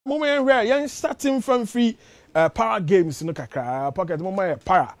moment where you starting from free para games no kakra pocket moment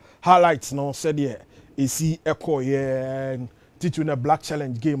para highlights no said yeah see echo yeah teaching a black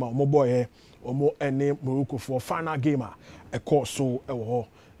challenge game mo boy omo ene Morocco for final game a course so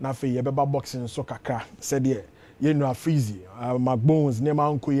na fe ye beba boxing so kakra said yeah you know Freezy Macbones name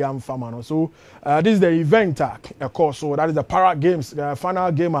uncle yam farmer no so this is the event a course so that is the para games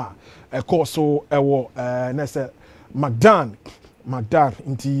final game a course so next Macdan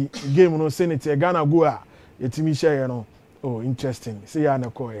inti game no senate Ghana go yetimi share no oh interesting see ya na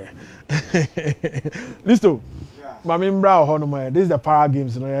ko here listo mami mbra ho no this is the para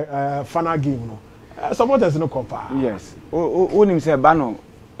games no final game no supporters no compare yes o nim say ba no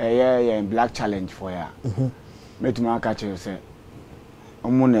yeah black challenge for ya metuma catch you say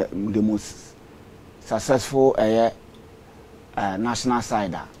the most successful national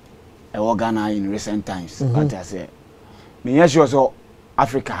side Ghana in recent times but I say me yes so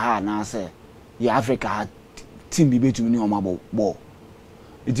Africa ha na say yeah Africa ha team be between me on my ball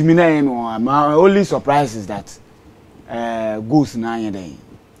it mean my only surprise is that goals na yen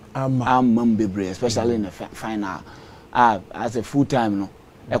am bebre especially in the final as a full time no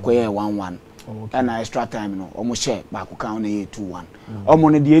ekoye 1-1 and extra time no almost share back count 2-1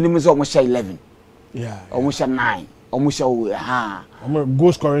 almost the enemies almost share 11 almost share 9 almost share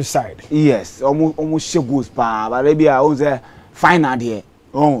goal scoring side yes almost share goals pa but maybe I was final there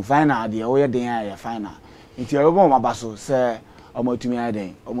final there we dey final nti ebo ma baso say omotumi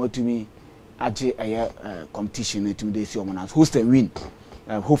aden omotumi age competition etum dey see omo host and win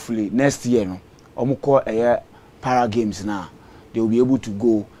hopefully next year no omko para games now they will be able to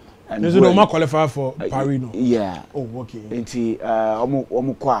go and you know qualify for Paris no yeah okay nti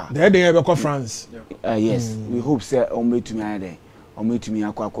omko they be go France yes we hope say omotumi aden omotumi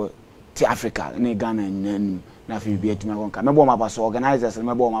akwa to Africa na Ghana na fi be etuma konka mebo ma baso organizers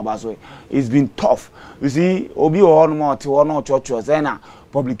mebo ma baso it's been tough you see obi o no mo te o no chocho say na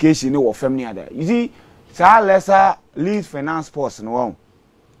publication wo family ada you see sa lesser lead finance sports no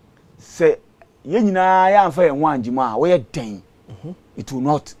say ye nyina ya amfa ye nwanjima we den it will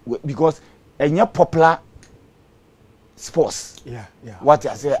not because any popular sports what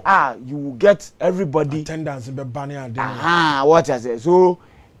I say you will get everybody attendance be banner what I say so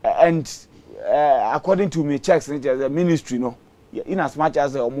and according to me checks the ministry no in as much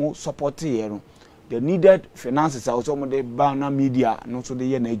as support here no the needed finances are also the banner media no so the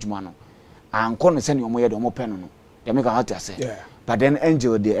year na ejuma no and kon say no ye the pen no they make how to say but then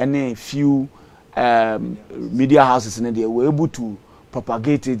angel the any few media houses and they were able to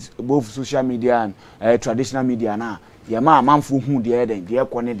propagate it both social media and traditional media na ye ma manfo hu the then the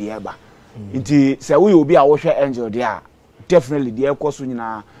ekone the eba nti say we obi a wo hwe angel there definitely the ekoso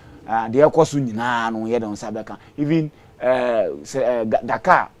nyina the ekoso nyina no ye don sabeka even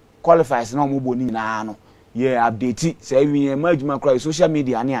Dakar qualifiers na omo boni nyina no ye update say even management cry social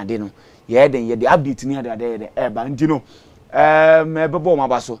media na ade no ye den ye the update ni ade eba nti no mebebo ma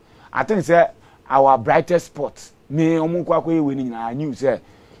baso I think say our brightest spot me omo kwa we ni nyina news say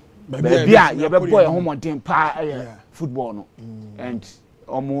baby a ye bebo e homodin pa football no and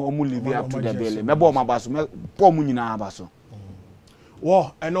omo live up to the belly mebo ma baso me po mu nyina baso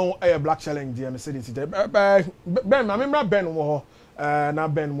wo eno black challenge dey me say this ben ma memra ben wo na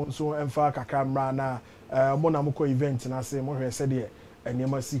ben mo so emfa kakra mra na mo na mo ko event na say mo hwe say dey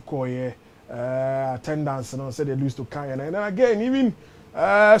enema si ko ye attendance no say they lose to Kanye and again even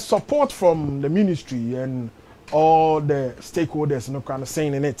support from the ministry and all the stakeholders no kind of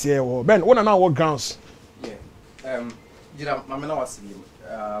saying in it here ben what now what grounds jira mamela wasi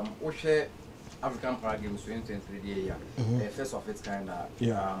o share African Para Games 2023 year first of its kind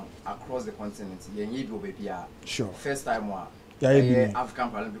across the continent yenye bi obebia sure first time wa African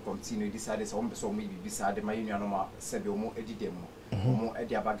Paralympic Committee no decided so person me bi decide my union no sebe omo edidem omo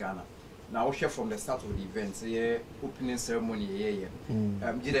edi abagana now we share from the start of the event opening ceremony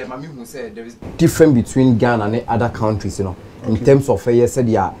jira mami hu say there is difference between Ghana and other countries you know in terms of said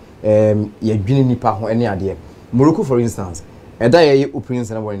ya dwini nipa ho ene ade Morocco for instance eda opening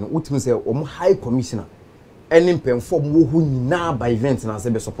ceremony no ultimate say omo high commissioner any pemfo mo hu nyina by event na say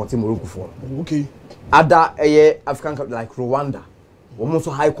be support Morocco for okay other African like Rwanda omo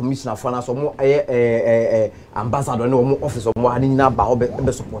so high commissioner for na so omo ambassador no omo office omo ha nyina ba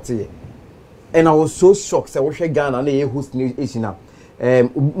be support here. And I was so shocked say we share Ghana na host nation na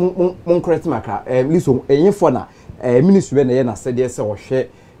mon correct maka listen eyin for na ministry na na said say we share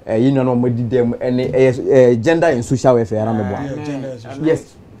you know no dem any gender and social welfare na me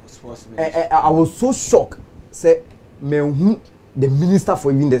yes I was so shocked say me hu the minister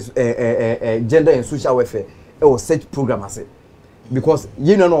for even the gender and social welfare was such program as because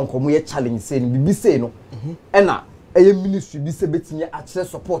you know no nkomo ye challenge say bibi say no e na e ministry bi say betimi actually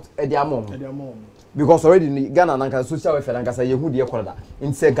support e dey amom because already in Ghana nanka social welfare nanka say yehu de ekoda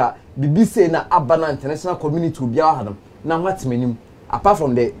insega bibi say na abana international community obi ahadam na matmenim apart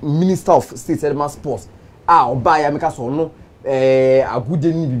from the minister of state and sports oba ya meka so no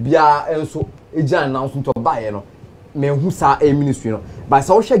agude ni bibia enso eja announcement oba ye no me hu sa ministry no but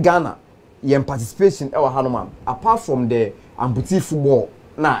so hwe Ghana yen participation e wa hanom apart from the amputee football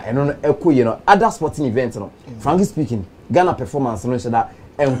na eno no ekoye no other sporting events no frankly speaking Ghana performance no sheda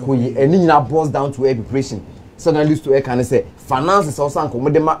enkoye eni nyina boils down to preparation so na list to e can say finances also anko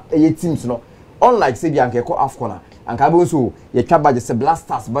modema teams no unlike say bianke ekọ afcon anka be so ye twa budget say Black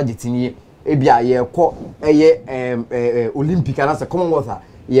Stars budget ni e bia ye ekọ Olympic and as a Commonwealth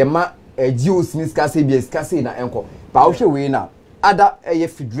ye ma geo sniska say bia ska say na enko ba wo hwe we na other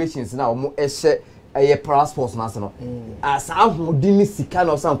federations na omo ehye para sports na no asa ahodini sika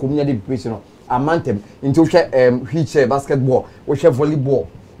na osan komunya de preparation no amantem into wheelchair basketball wo hwe volleyball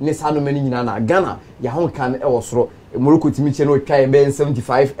ne sa no mani nyina na Ghana ya hon kan e wo soro Morocco timi che no twa e be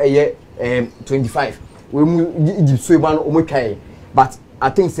 75 25 we mu Egypt so ban o mo twa but I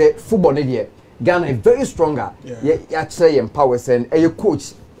think say football ne there Ghana is very stronger ya chere empower and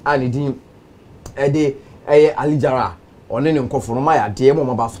coach and din de Alijara one ne nkofo no ma ya de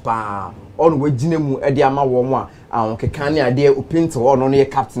mo ba so pa on we gina mu de ama wo mo a keka ne ade opinto ono no ye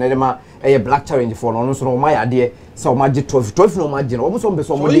captain de ma black challenge for no so no ma ya de so ma je trophy no ma je no so be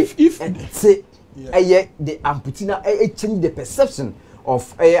so mo de say the amputina change the perception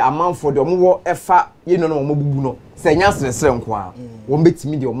of amount for the omo efa ye no no mo bubu no say nya sere nko a wo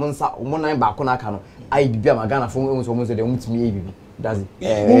betimi de omo nsa omo nan ba ko na aka no ai bibia magana fo mo so de omo timi e bibi that's it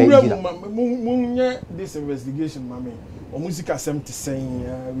munye this investigation mama Omusika 70 saying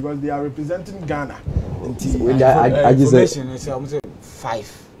because they are representing Ghana I just is almost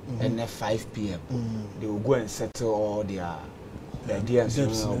 5 and then 5 p.m. They will go and settle all their ideas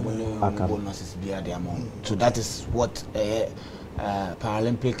bonuses via their amount. So that is what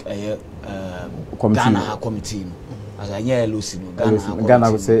Paralympic Ghana committee as I hear Lucy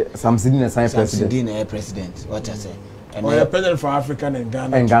Ghana would say Samsidine president what I say. And we are president for Africa and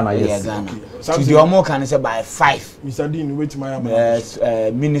Ghana. And Ghana, yes. Ghana. So the Omo can say by 5. Mr. Dean, wait my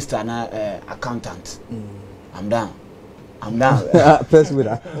minister and accountant. I'm down. First with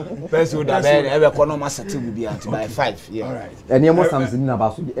that. Every economy settle will be at by 5. Yeah. All right. And you must something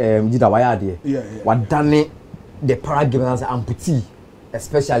about Jida Wayadi. Yeah. What done the paragamers amputee,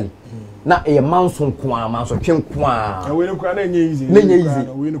 especially. Na a manson kwa manso twem kwa. We no kra na easy.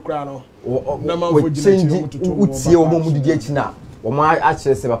 We no kra no. Na man for utie omo mudidi achi na. Omo a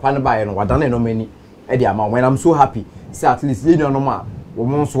kire se papa ne bae no wadane no mani e dia ma when I'm so happy say at least ye no ma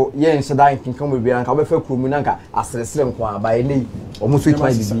omo so ye nheda nkinkan be bia nka obefa kuromu na nka asresere nko bae nei omo so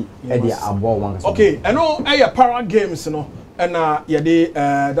twan bibi e dia abo wan. Okay, eno para games no na ye dey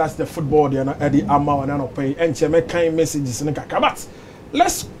that's the football there na e dey ama na no pay enche me kind messages ne kaka but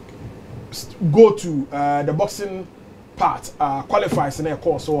let's go to the boxing part qualifiers in a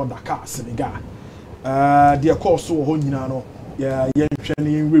course or Dakar Senegal the course so ho nyina no ye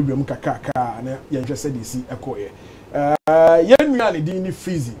nhwene wewem kakaka na ye nhwe se dey si ekoye ye nua ne din ni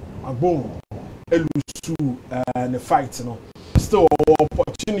Freezy Macbones elusu the fight no still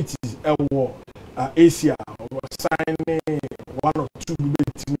opportunities ewo Asia signing 1 or 2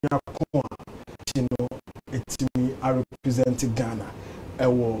 betimi akon chino etimi are representing Ghana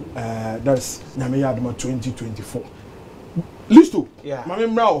that's Nyameyadma 2024. Listo, yeah.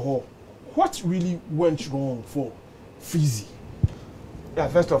 What really went wrong for Freezy? Yeah,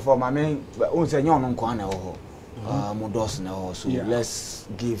 first of all, my main say so let's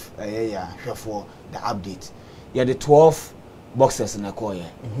give for the update. Yeah, the 12 boxers in the core.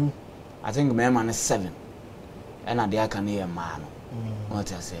 I think my man is 7. And I can hear man.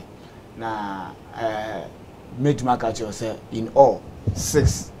 What I say. Now made my culture say in all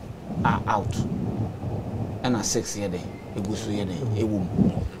 6 are out. And a 6 here there. That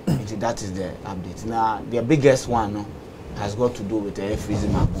is the update. Now the biggest one has got to do with the Freezy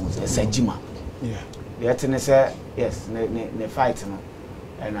Macbones, Sejima. Yeah. The thing is yes, the fight no,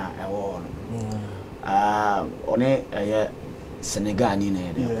 and a war. Only Senegal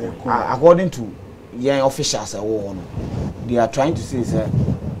ni according to young officials a war they are trying to say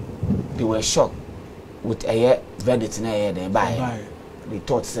they were shocked with a verdict na they buy. They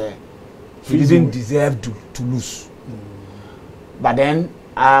thought he didn't deserve to lose. But then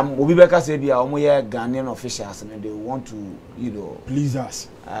Obibeka said Ghanaian officials and they want to please us.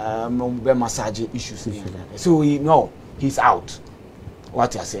 Massage issues. So he's out.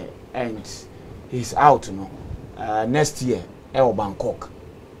 What I say, and he's out. Next year e Bangkok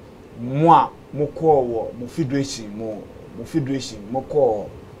mo ko wo mo federation mo ko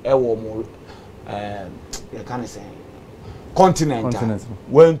e wo mo you can say continent.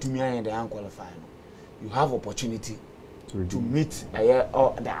 When to me and the unqualified, you have opportunity to meet the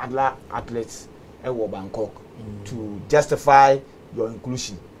other athletes at Bangkok to justify your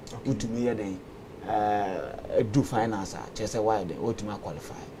inclusion. Okay. To me then do finance just why the ultimate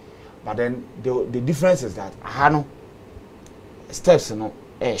qualify. But then the difference is that no steps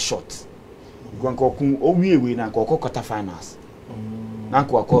short. You go we na go quarter finals. Na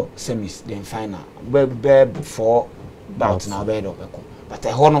go semis then final. Before bout now bed up but a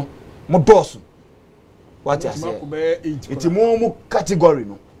hono mo boss what I say it's more category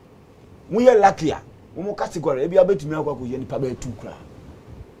no we are lucky mo category e bia betumi akwa ye nipa be 2 kra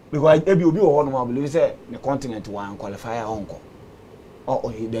because e bi obi wo no ma believe say the continent one qualifier onko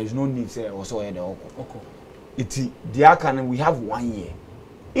or there is no need say also here the onko it's the can we have 1 year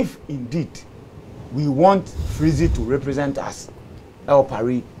if indeed we want Freezy to represent us El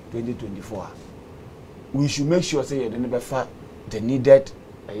Paris 2024 we should make sure say you never find the needed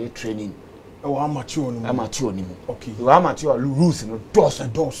training. Amateur. Okay. You amateur rules no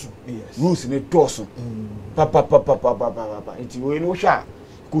dozen. Yes. Rules no dozen. Papa. It's you know sha.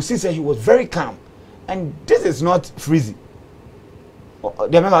 Could see say he was very calm, and this is not Freezy.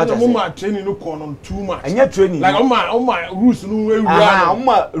 The training no con on too much. And your training like on my rules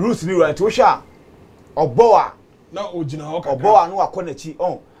no rules no right. Osha. Oboa. Na ojina hoka. Oboa no akonechi.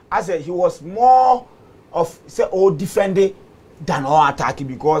 I said he was more of say defending than all attacking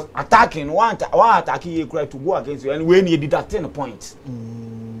because attacking one attacking you try to go against you and when he deducting a point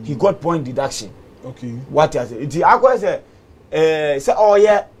he got point deduction. Okay. What I say it's I say oh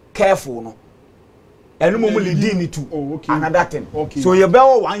yeah careful no and no leading it to another thing. Okay. So you bear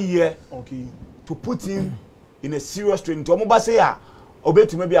 1 year to put him in a serious training to omo say ya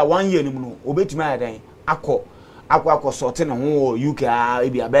obeti maybe a 1 year no obeti ma den akọ sorting ho UK e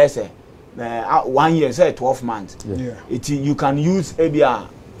bia be say 1 year say 12 months. Yeah. You can use maybe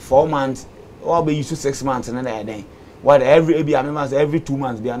 4 months or be use 6 months and then what every 2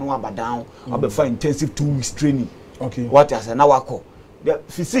 months be no aba down or be for intensive 2 weeks training. Okay. What I say now wako the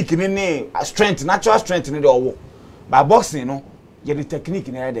physique ni strength natural strength ni the owo by boxing no ye the technique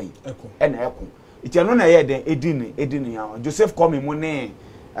ni e den eko it no na ye den edin ya Joseph come mo ne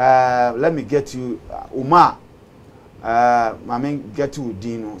let me get you Umar I mean get to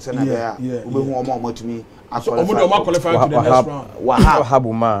Dino Senator we want to me qualify to the next round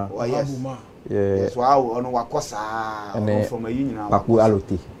Wahabuma yes wow on wakosa from a union Baku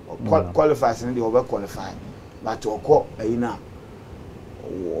Alote qualifiers and they over qualify but oko ayina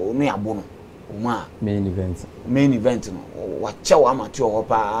no yabono Uma main event no wache wa amateur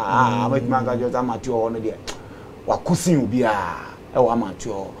hopa ametima ga just amateur no de wakusin obi a e wa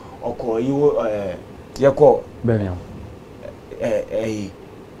amateur oko yi yeko Birmingham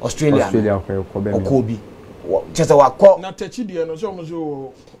Australia ko Birmingham okobi chese wako na techi de no so mo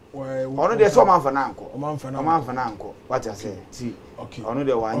so ono de so man fa na anko what I say see okay ono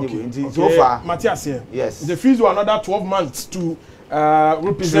de wa anye so far Matthias here yes the fees were another 12 months to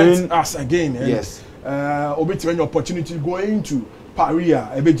represent us again yes obetime an opportunity going to Paris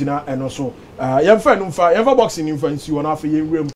ebegina and also yemfa boxing influence you on afa